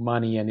to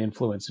money and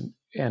influence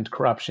and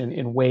corruption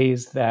in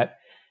ways that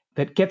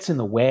gets in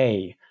the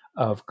way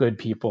of good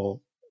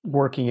people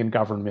working in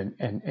government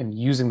and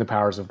using the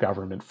powers of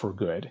government for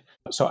good.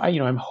 So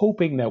I'm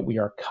hoping that we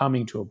are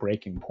coming to a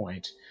breaking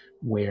point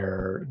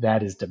where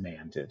that is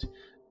demanded.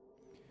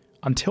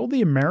 Until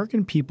the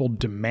American people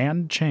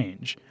demand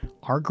change,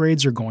 our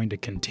grades are going to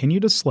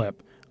continue to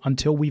slip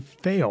until we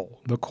fail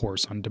the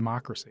course on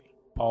democracy.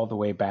 All the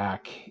way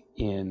back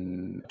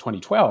in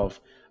 2012,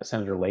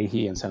 Senator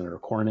Leahy and Senator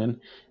Cornyn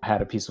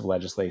had a piece of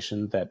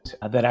legislation that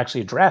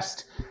actually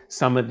addressed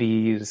some of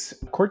these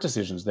court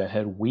decisions that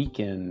had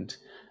weakened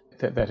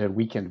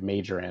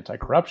major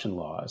anti-corruption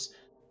laws.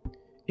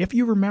 If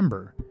you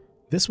remember,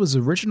 this was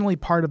originally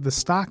part of the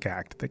Stock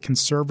Act that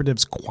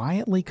conservatives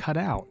quietly cut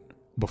out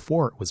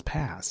before it was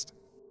passed.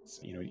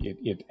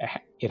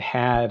 It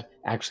had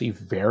actually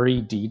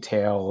very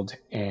detailed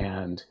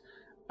and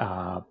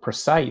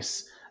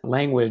precise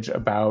language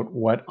about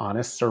what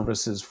honest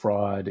services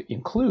fraud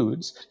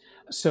includes.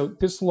 So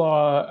this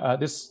law,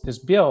 this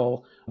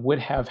bill would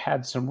have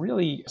had some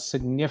really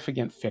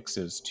significant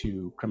fixes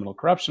to criminal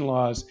corruption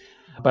laws.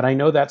 But I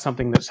know that's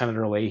something that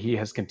Senator Leahy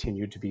has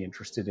continued to be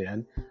interested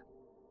in.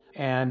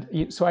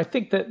 And so I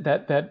think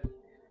that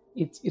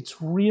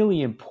it's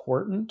really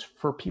important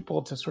for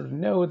people to sort of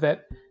know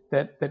that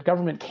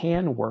government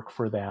can work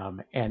for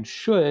them and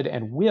should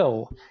and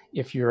will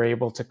if you're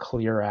able to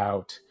clear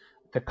out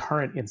the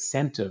current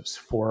incentives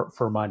for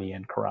money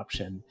and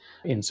corruption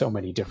in so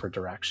many different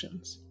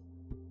directions.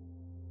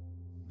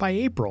 By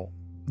April,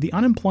 the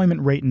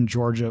unemployment rate in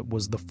Georgia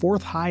was the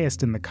fourth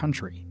highest in the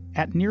country,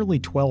 at nearly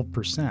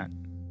 12%.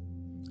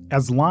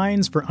 As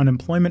lines for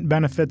unemployment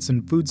benefits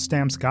and food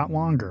stamps got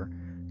longer,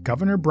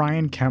 Governor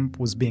Brian Kemp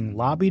was being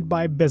lobbied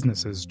by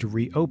businesses to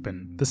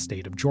reopen the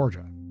state of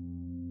Georgia.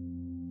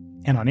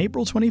 And on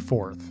April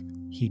 24th,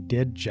 he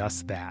did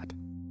just that.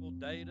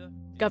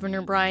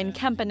 Governor Brian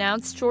Kemp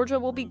announced Georgia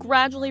will be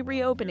gradually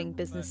reopening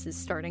businesses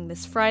starting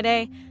this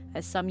Friday,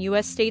 as some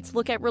U.S. states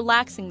look at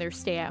relaxing their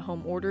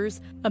stay-at-home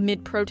orders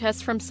amid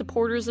protests from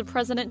supporters of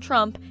President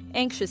Trump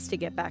anxious to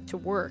get back to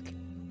work.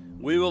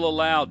 We will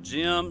allow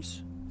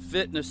gyms,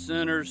 fitness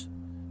centers,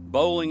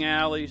 bowling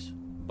alleys,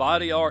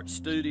 body art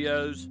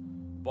studios,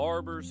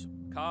 barbers,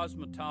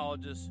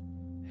 cosmetologists,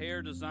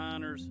 hair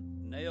designers,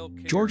 nail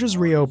care. Georgia's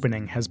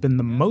reopening has been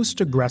the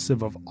most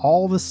aggressive of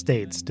all the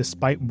states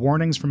despite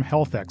warnings from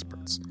health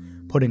experts,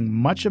 putting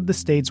much of the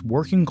state's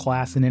working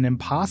class in an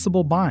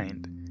impossible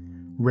bind: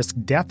 risk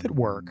death at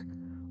work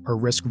or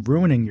risk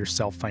ruining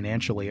yourself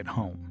financially at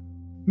home.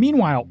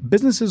 Meanwhile,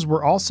 businesses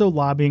were also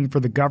lobbying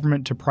for the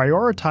government to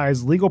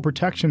prioritize legal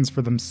protections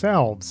for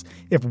themselves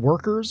if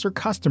workers or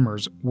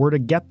customers were to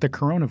get the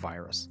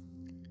coronavirus.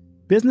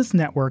 Business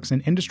networks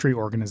and industry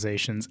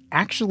organizations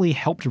actually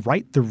helped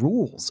write the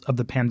rules of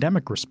the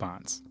pandemic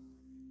response.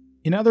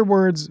 In other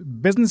words,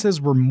 businesses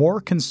were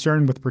more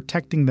concerned with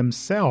protecting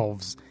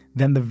themselves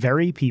than the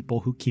very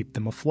people who keep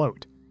them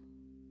afloat.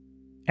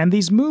 And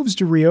these moves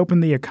to reopen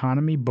the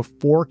economy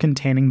before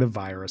containing the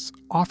virus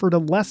offered a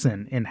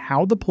lesson in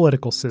how the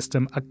political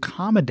system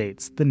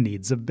accommodates the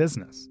needs of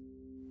business.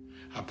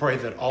 I pray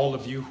that all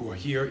of you who are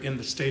here in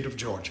the state of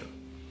Georgia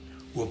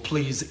will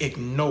please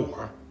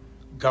ignore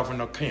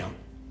Governor Kemp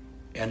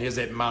and his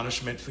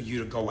admonishment for you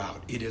to go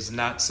out. It is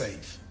not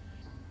safe.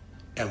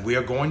 And we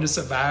are going to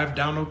survive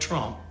Donald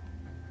Trump,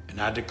 and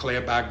I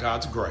declare by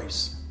God's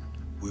grace,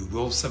 we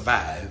will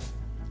survive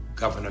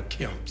Governor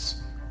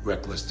Kemp's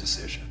reckless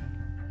decision.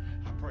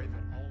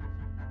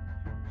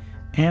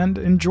 And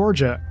in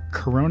Georgia,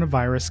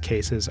 coronavirus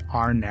cases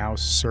are now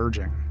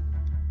surging.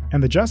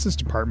 And the Justice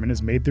Department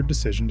has made their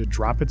decision to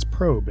drop its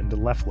probe into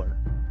Loeffler.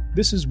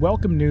 This is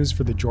welcome news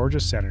for the Georgia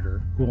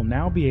senator, who will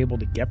now be able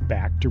to get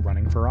back to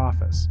running for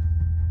office.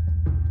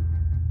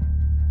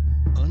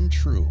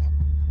 Untrue.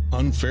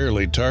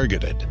 Unfairly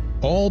targeted.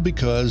 All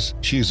because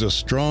she's a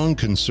strong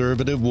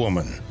conservative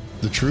woman.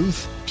 The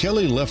truth?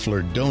 Kelly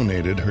Loeffler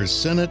donated her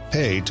Senate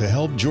pay to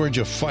help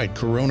Georgia fight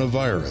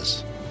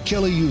coronavirus.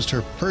 Kelly used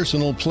her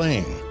personal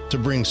plane to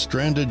bring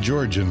stranded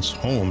Georgians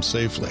home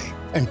safely.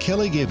 And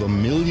Kelly gave $1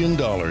 million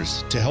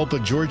to help a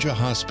Georgia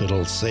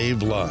hospital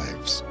save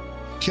lives.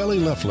 Kelly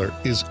Loeffler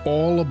is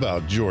all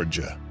about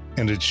Georgia,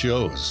 and it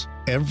shows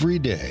every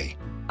day.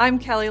 I'm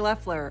Kelly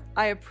Loeffler.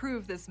 I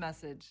approve this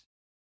message.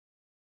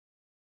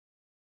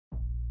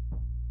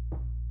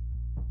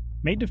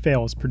 Made to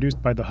Fail is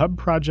produced by the Hub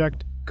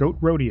Project, Goat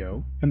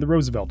Rodeo, and the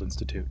Roosevelt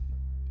Institute.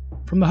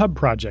 From the Hub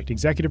Project,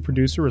 executive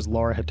producer is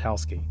Laura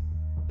Hatalski.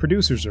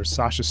 Producers are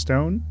Sasha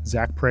Stone,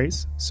 Zach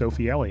Price,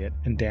 Sophie Elliott,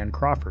 and Dan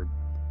Crawford.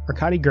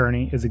 Arkady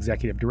Gurney is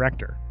executive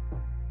director.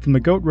 From the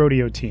Goat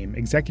Rodeo team,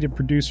 executive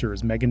producer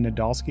is Megan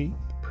Nadolski,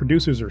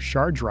 producers are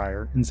Shar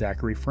Dreyer and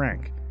Zachary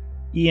Frank.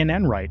 Ian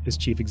Enright is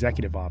chief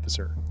executive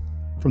officer.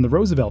 From the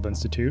Roosevelt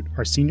Institute,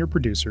 our senior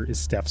producer is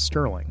Steph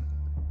Sterling.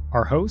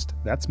 Our host,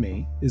 that's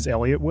me, is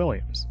Elliot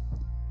Williams.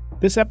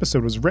 This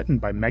episode was written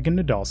by Megan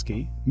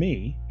Nadolski,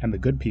 me, and the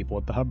good people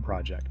at the Hub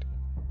Project.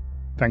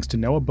 Thanks to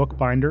Noah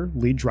Bookbinder,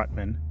 Lee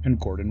Drutman, and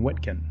Gordon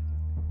Whitkin.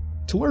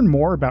 To learn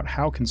more about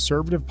how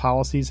conservative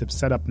policies have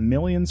set up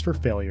millions for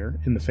failure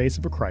in the face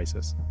of a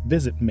crisis,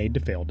 visit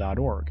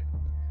madetofail.org.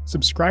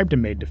 Subscribe to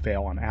Made to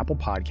Fail on Apple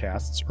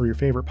Podcasts or your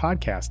favorite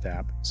podcast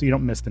app so you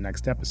don't miss the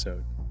next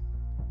episode.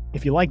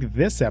 If you liked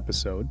this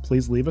episode,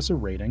 please leave us a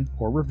rating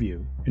or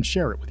review and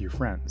share it with your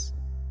friends.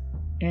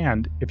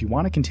 And if you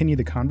want to continue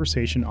the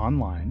conversation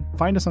online,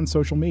 find us on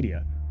social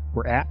media.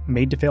 We're at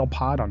Made to Fail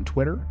Pod on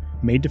Twitter,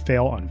 Made to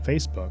Fail on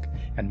Facebook,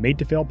 and Made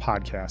to Fail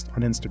Podcast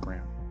on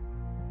Instagram.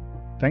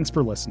 Thanks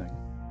for listening.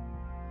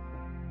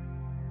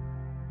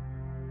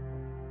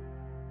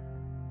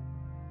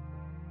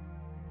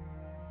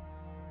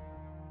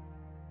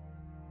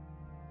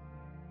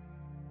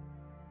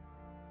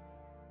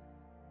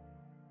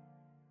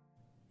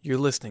 You're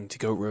listening to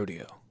Goat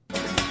Rodeo.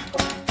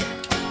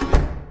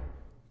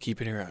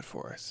 Keep an ear out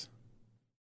for us.